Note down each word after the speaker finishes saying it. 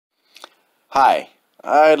Hi,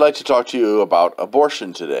 I'd like to talk to you about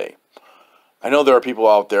abortion today. I know there are people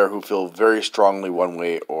out there who feel very strongly one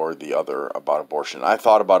way or the other about abortion. I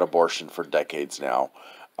thought about abortion for decades now.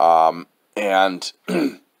 And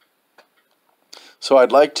so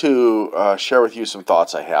I'd like to share with you some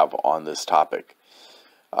thoughts I have on this topic.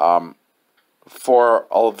 For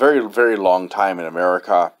a very, very long time in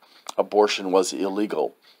America, abortion was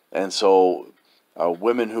illegal. And so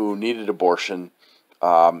women who needed abortion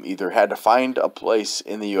either had to find a place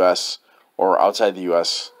in the U.S. or outside the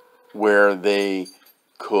U.S. where they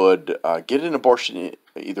could get an abortion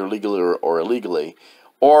either legally or illegally,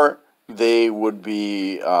 or they would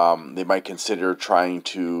be they might consider trying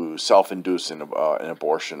to self-induce an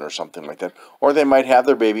abortion or something like that, or they might have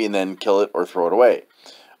their baby and then kill it or throw it away.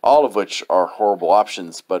 All of which are horrible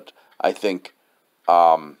options, but I think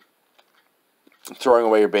throwing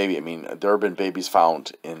away your baby, I mean, there have been babies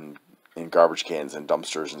found in garbage cans and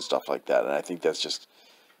dumpsters and stuff like that, and I think that's just,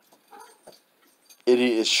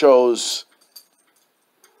 it shows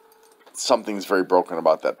something's very broken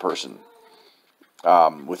about that person,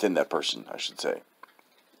 within that person, I should say.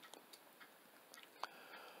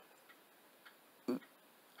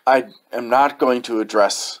 I am not going to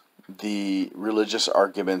address the religious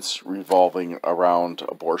arguments revolving around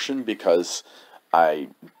abortion because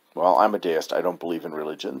I'm a deist. I don't believe in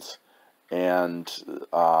religions, and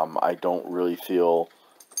I don't really feel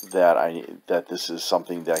that this is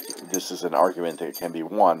something that this is an argument that can be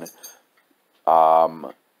won.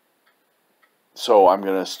 So I'm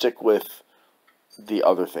going to stick with the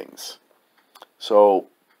other things. So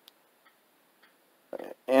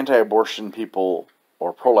anti-abortion people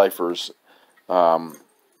or pro-lifers, and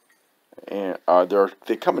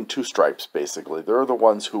they come in two stripes basically. They're the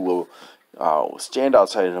ones who will stand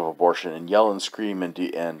outside of abortion and yell and scream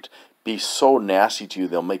and be so nasty to you.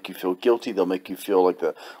 They'll make you feel guilty. They'll make you feel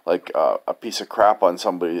like a piece of crap on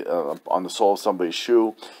somebody, on the sole of somebody's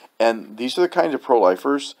shoe. And these are the kinds of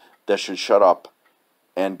pro-lifers that should shut up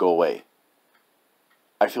and go away.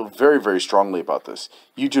 I feel very, very strongly about this.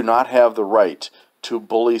 You do not have the right to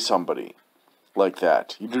bully somebody like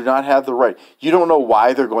that. You do not have the right. You don't know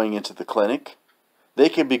why they're going into the clinic. They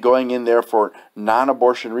could be going in there for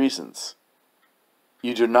non-abortion reasons.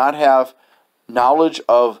 You do not have knowledge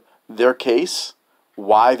of their case,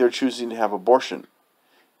 why they're choosing to have abortion.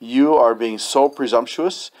 You are being so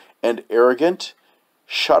presumptuous and arrogant.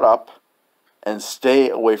 Shut up and stay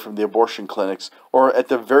away from the abortion clinics, or at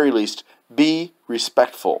the very least, be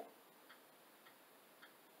respectful.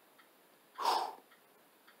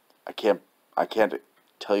 I can't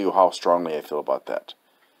tell you how strongly I feel about that.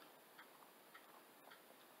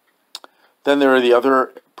 Then there are the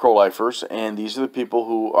other pro-lifers, and these are the people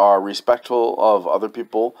who are respectful of other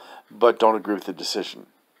people but don't agree with the decision.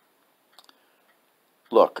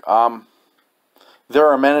 Look, there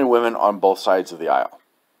are men and women on both sides of the aisle,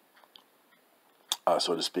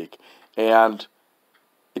 so to speak, and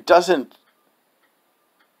it doesn't.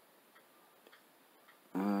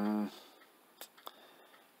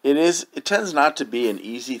 It tends not to be an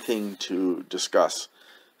easy thing to discuss,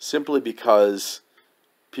 simply because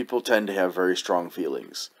people tend to have very strong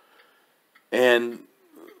feelings. And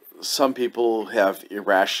some people have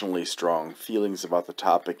irrationally strong feelings about the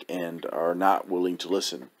topic and are not willing to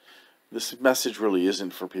listen. This message really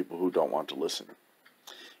isn't for people who don't want to listen.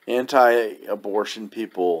 Anti-abortion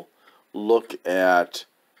people look at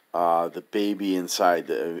the baby inside,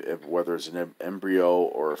 whether it's an embryo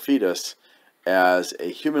or a fetus, as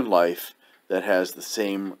a human life that has the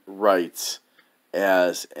same rights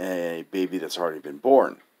as a baby that's already been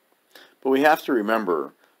born. But we have to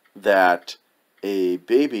remember that a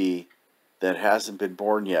baby that hasn't been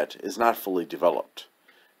born yet is not fully developed.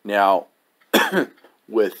 Now,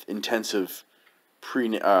 with intensive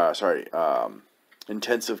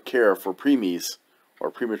intensive care for preemies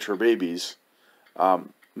or premature babies,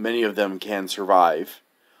 many of them can survive,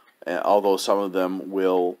 although some of them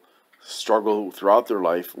will struggle throughout their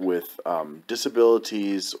life with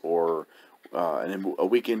disabilities or a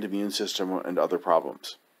weakened immune system and other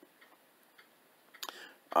problems.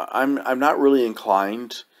 I'm not really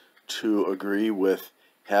inclined to agree with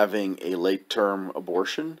having a late-term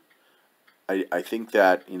abortion. I think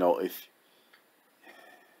that, you know,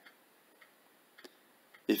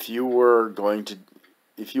 if you wanted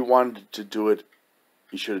to do it,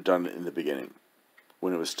 you should have done it in the beginning,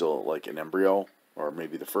 when it was still like an embryo, or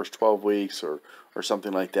maybe the first 12 weeks or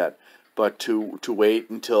something like that. But to wait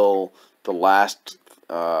until the last,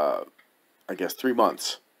 I guess, 3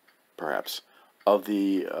 months, perhaps, of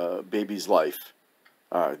the baby's life,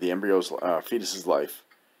 the embryo's fetus's life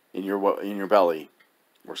in your belly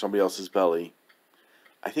or somebody else's belly,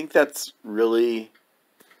 I think that's really,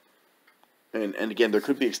 and again, there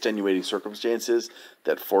could be extenuating circumstances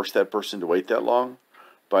that force that person to wait that long.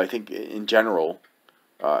 But I think in general,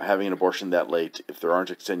 having an abortion that late, if there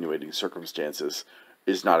aren't extenuating circumstances,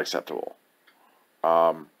 is not acceptable.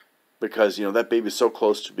 Because, that baby is so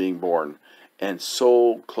close to being born and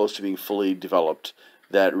so close to being fully developed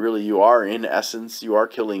that really you are, in essence, you are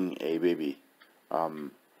killing a baby.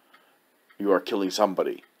 You are killing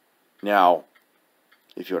somebody. Now,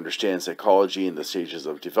 if you understand psychology and the stages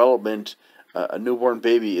of development, a newborn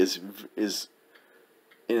baby is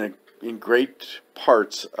in great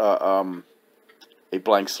parts a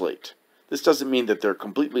blank slate. This doesn't mean that they're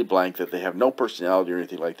completely blank, that they have no personality or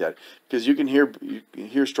anything like that, because you can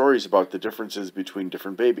hear stories about the differences between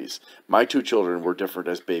different babies. My two children were different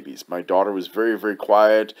as babies. My daughter was very, very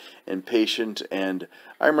quiet and patient, and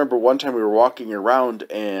I remember one time we were walking around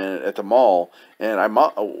at the mall, and I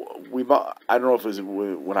don't know if it was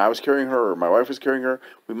when I was carrying her or my wife was carrying her.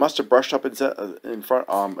 We must have brushed up in front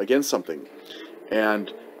against something,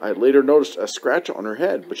 and I later noticed a scratch on her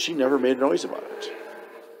head, but she never made a noise about it.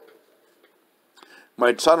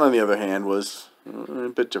 My son, on the other hand, was a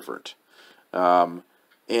bit different, but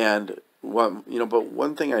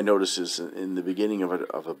one thing I noticed is in the beginning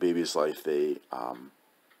of a baby's life,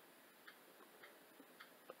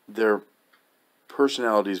 their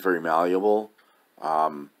personality is very malleable,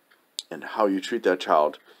 and how you treat that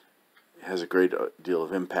child has a great deal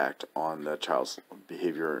of impact on that child's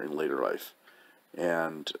behavior in later life,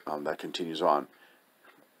 and that continues on.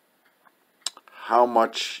 How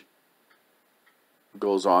much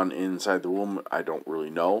goes on inside the womb, I don't really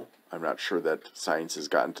know. I'm not sure that science has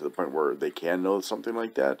gotten to the point where they can know something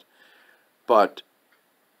like that. But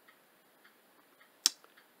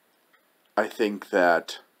I think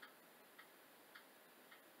that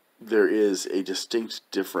there is a distinct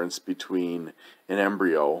difference between an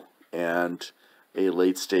embryo and a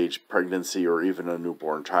late-stage pregnancy or even a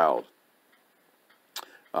newborn child.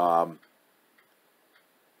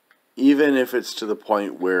 Even if it's to the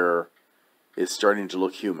point where it's starting to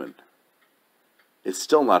look human, it's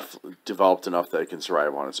still not developed enough that it can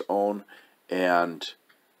survive on its own. And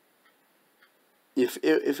if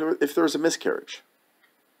there was a miscarriage,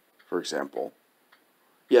 for example,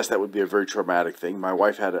 yes, that would be a very traumatic thing. My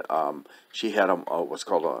wife had what's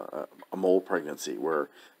called a mole pregnancy, where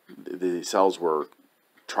the cells were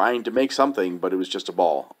trying to make something, but it was just a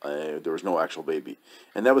ball. There was no actual baby,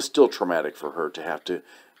 and that was still traumatic for her to have to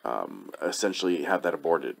essentially have that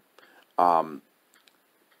aborted.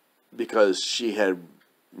 Because she had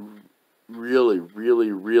really,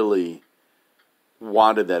 really, really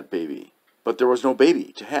wanted that baby, but there was no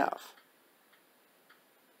baby to have.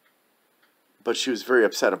 But she was very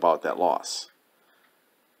upset about that loss,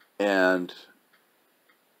 and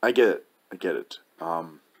I get it.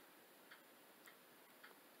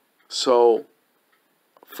 So,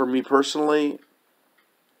 for me personally,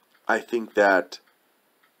 I think that,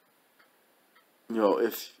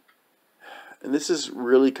 and this is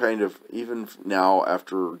really kind of, even now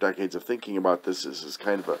after decades of thinking about this is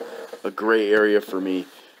kind of a gray area for me.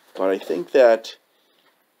 But I think that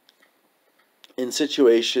in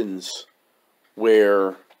situations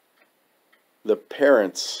where the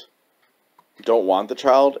parents don't want the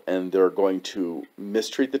child and they're going to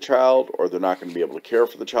mistreat the child, or they're not going to be able to care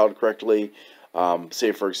for the child correctly,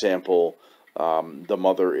 say for example, the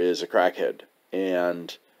mother is a crackhead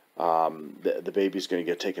and the baby's going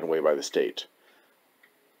to get taken away by the state.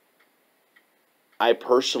 I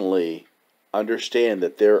personally understand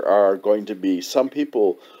that there are going to be some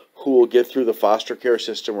people who will get through the foster care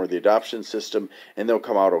system or the adoption system and they'll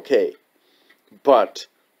come out okay. But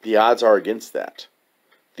the odds are against that.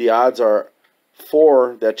 The odds are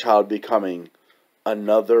for that child becoming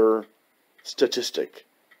another statistic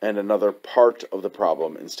and another part of the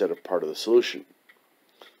problem instead of part of the solution.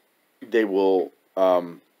 They will,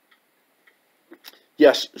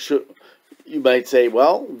 yes, you might say,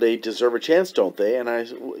 well, they deserve a chance, don't they?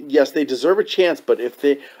 And yes, they deserve a chance, but if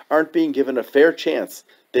they aren't being given a fair chance,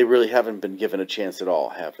 they really haven't been given a chance at all,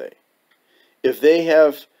 have they? If they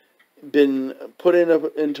have been put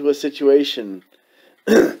into a situation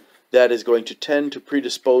that is going to tend to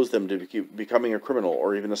predispose them to becoming a criminal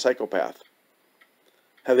or even a psychopath,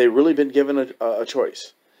 have they really been given a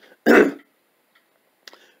choice?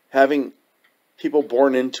 Having people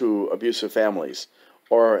born into abusive families,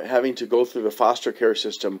 or having to go through the foster care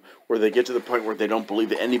system where they get to the point where they don't believe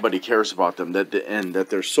that anybody cares about them, and that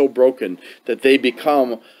they're so broken that they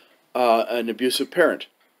become an abusive parent.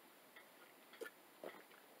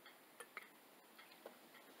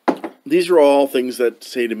 These are all things that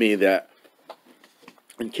say to me that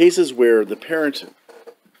in cases where the parent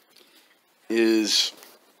is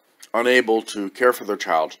unable to care for their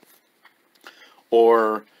child,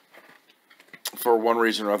 or for one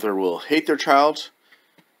reason or other will hate their child,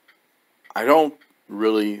 I don't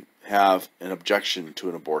really have an objection to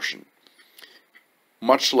an abortion.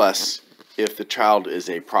 Much less if the child is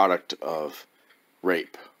a product of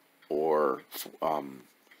rape or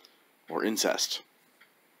incest.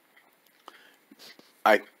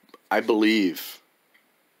 I believe,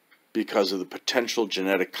 because of the potential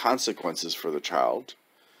genetic consequences for the child,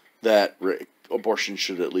 that abortion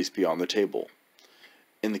should at least be on the table.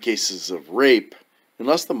 In the cases of rape,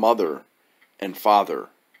 unless the mother and father,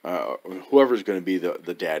 whoever's going to be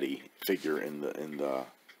the daddy figure in the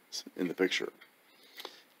picture,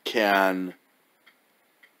 can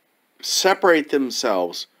separate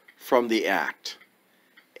themselves from the act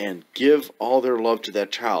and give all their love to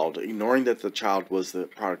that child, ignoring that the child was the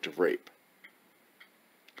product of rape,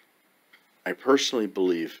 I personally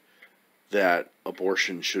believe that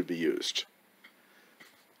abortion should be used.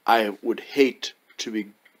 I would hate to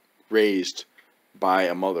be raised by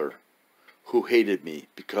a mother who hated me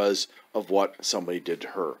because of what somebody did to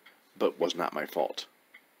her, but was not my fault.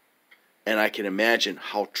 And I can imagine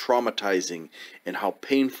how traumatizing and how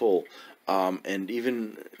painful and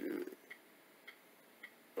even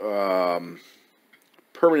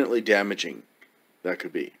permanently damaging that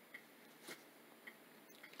could be.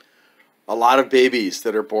 A lot of babies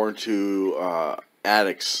that are born to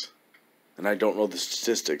addicts, and I don't know the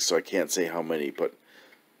statistics, so I can't say how many, but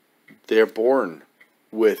they're born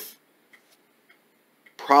with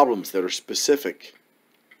problems that are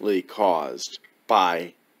specifically caused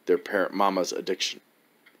by their parent mama's addiction.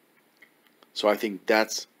 So I think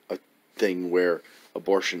that's a thing where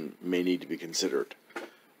abortion may need to be considered.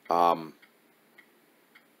 In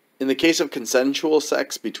the case of consensual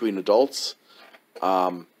sex between adults,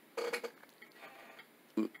 that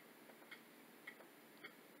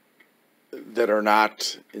are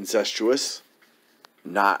not incestuous,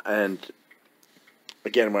 and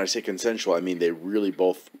again, when I say consensual, I mean they really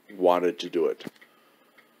both wanted to do it.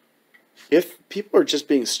 If people are just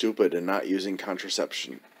being stupid and not using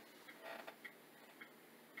contraception,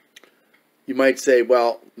 you might say,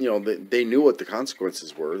 well, they knew what the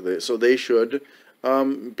consequences were, so they should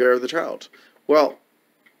bear the child. Well,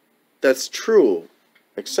 that's true,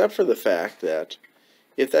 except for the fact that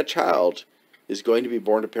if that child is going to be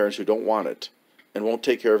born to parents who don't want it and won't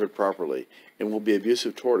take care of it properly and will be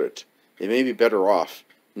abusive toward it, it may be better off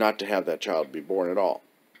not to have that child be born at all.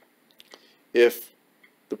 If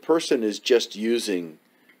the person is just using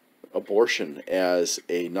abortion as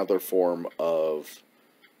another form of,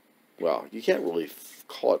 well, you can't really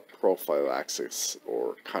call it prophylaxis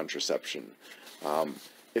or contraception.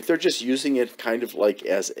 If they're just using it kind of like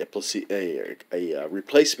as a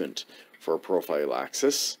replacement for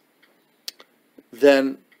prophylaxis,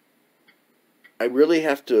 then I really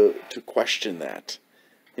have to question that.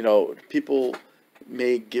 People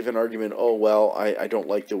may give an argument, oh, well, I don't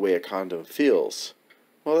like the way a condom feels.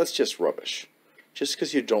 Well, that's just rubbish. Just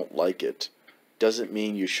because you don't like it doesn't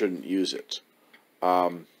mean you shouldn't use it.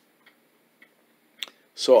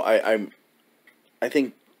 So I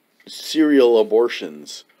think serial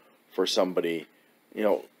abortions for somebody,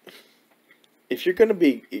 if you're going to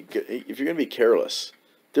be careless,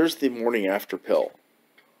 there's the morning after pill.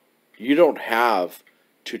 You don't have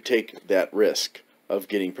to take that risk of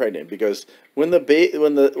getting pregnant, because when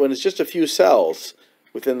it's just a few cells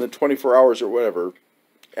within the 24 hours or whatever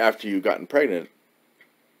after you've gotten pregnant,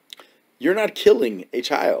 you're not killing a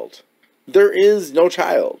child. There is no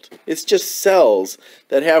child. It's just cells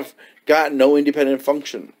that have got no independent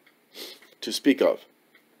function to speak of.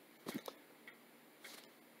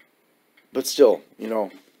 But still,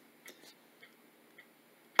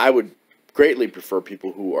 I would greatly prefer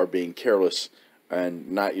people who are being careless and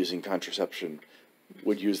not using contraception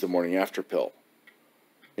would use the morning after pill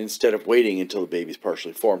instead of waiting until the baby's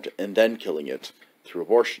partially formed and then killing it through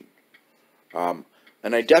abortion.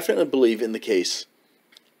 And I definitely believe in the case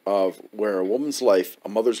of where a woman's life, a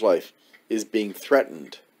mother's life, is being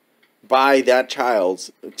threatened by that child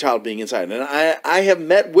being inside. And I have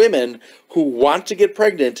met women who want to get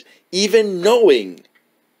pregnant even knowing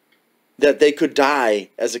that they could die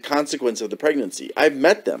as a consequence of the pregnancy. I've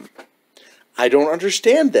met them. I don't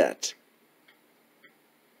understand that.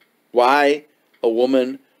 Why a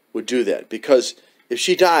woman would do that. Because if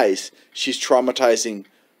she dies, she's traumatizing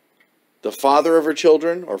the father of her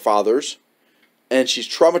children, or fathers, and she's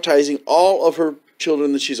traumatizing all of her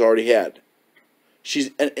children that she's already had.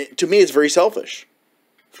 And to me, it's very selfish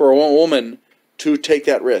for a woman to take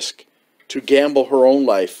that risk, to gamble her own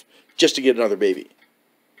life just to get another baby.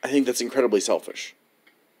 I think that's incredibly selfish.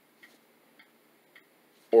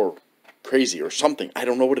 or crazy or something. I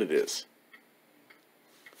don't know what it is.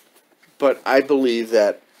 But I believe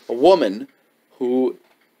that a woman who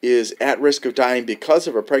is at risk of dying because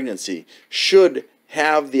of a pregnancy should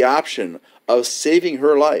have the option of saving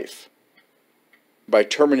her life by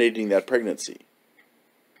terminating that pregnancy,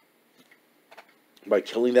 by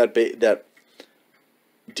killing that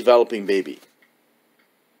developing baby,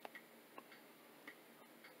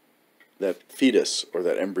 that fetus or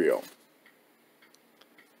that embryo.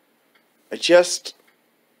 I just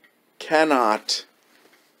cannot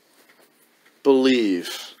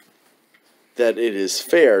believe that it is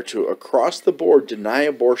fair to across the board deny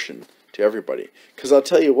abortion to everybody. Because I'll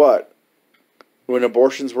tell you what, when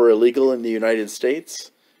abortions were illegal in the United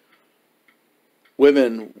States,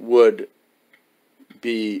 women would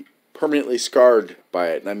be permanently scarred by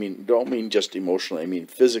it. And I mean, don't mean just emotionally, I mean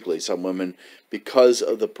physically. Some women, because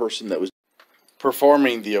of the person that was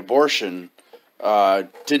performing the abortion,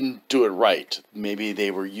 didn't do it right. Maybe they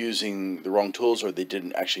were using the wrong tools, or they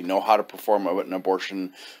didn't actually know how to perform an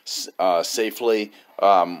abortion safely,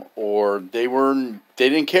 or they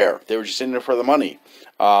didn't care. They were just in there for the money.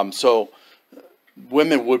 So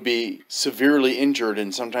women would be severely injured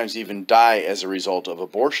and sometimes even die as a result of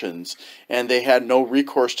abortions, and they had no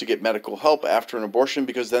recourse to get medical help after an abortion,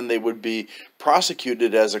 because then they would be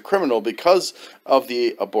prosecuted as a criminal because of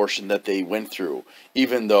the abortion that they went through,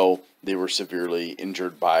 even though they were severely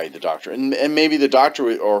injured by the doctor. And maybe the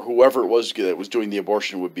doctor or whoever it was that was doing the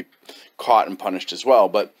abortion would be caught and punished as well.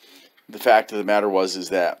 But the fact of the matter is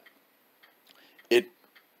that it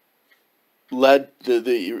led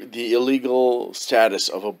the illegal status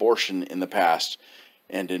of abortion in the past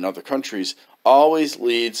and in other countries always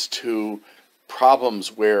leads to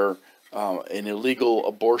problems where an illegal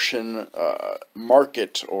abortion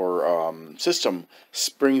market or system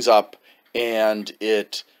springs up, and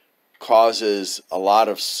it causes a lot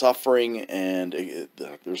of suffering, and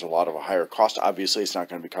there's a lot of a higher cost. Obviously, it's not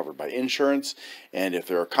going to be covered by insurance, and if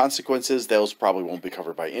there are consequences, those probably won't be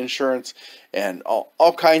covered by insurance, and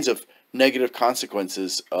all kinds of negative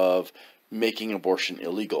consequences of making abortion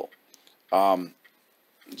illegal.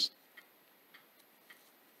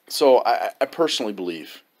 So I personally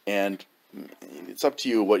believe, and it's up to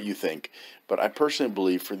you what you think, but I personally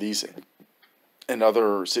believe for these and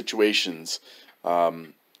other situations,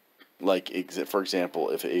 like, for example,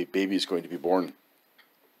 if a baby is going to be born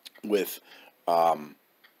with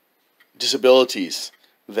disabilities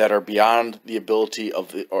that are beyond the ability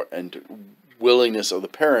of and willingness of the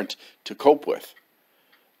parent to cope with,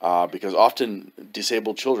 because often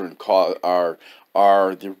disabled children are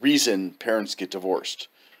the reason parents get divorced,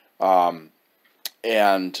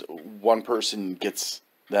 and one person gets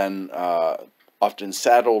then often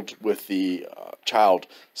saddled with the child,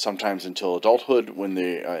 sometimes until adulthood, when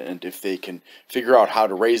they and if they can figure out how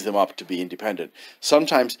to raise them up to be independent.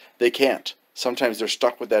 Sometimes they can't. Sometimes they're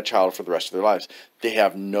stuck with that child for the rest of their lives. They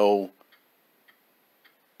have no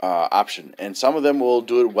option, and some of them will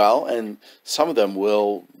do it well, and some of them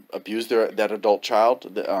will abuse that adult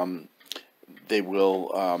child. They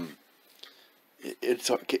will.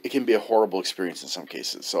 It can be a horrible experience in some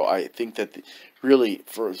cases. So I think that really,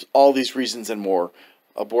 for all these reasons and more,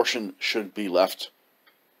 abortion should be left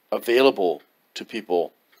available to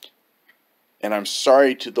people. And I'm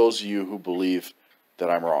sorry to those of you who believe that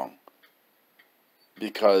I'm wrong,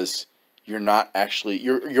 because you're not actually,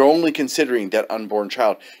 you're only considering that unborn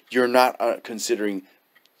child. You're not considering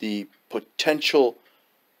the potential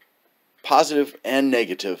positive and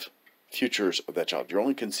negative futures of that child. You're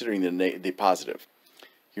only considering the positive.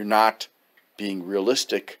 You're not being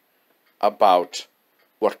realistic about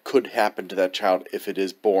what could happen to that child if it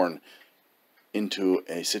is born into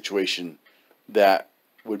a situation that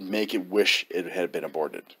would make it wish it had been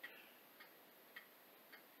aborted.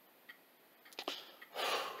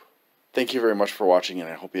 Thank you very much for watching, and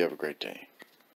I hope you have a great day.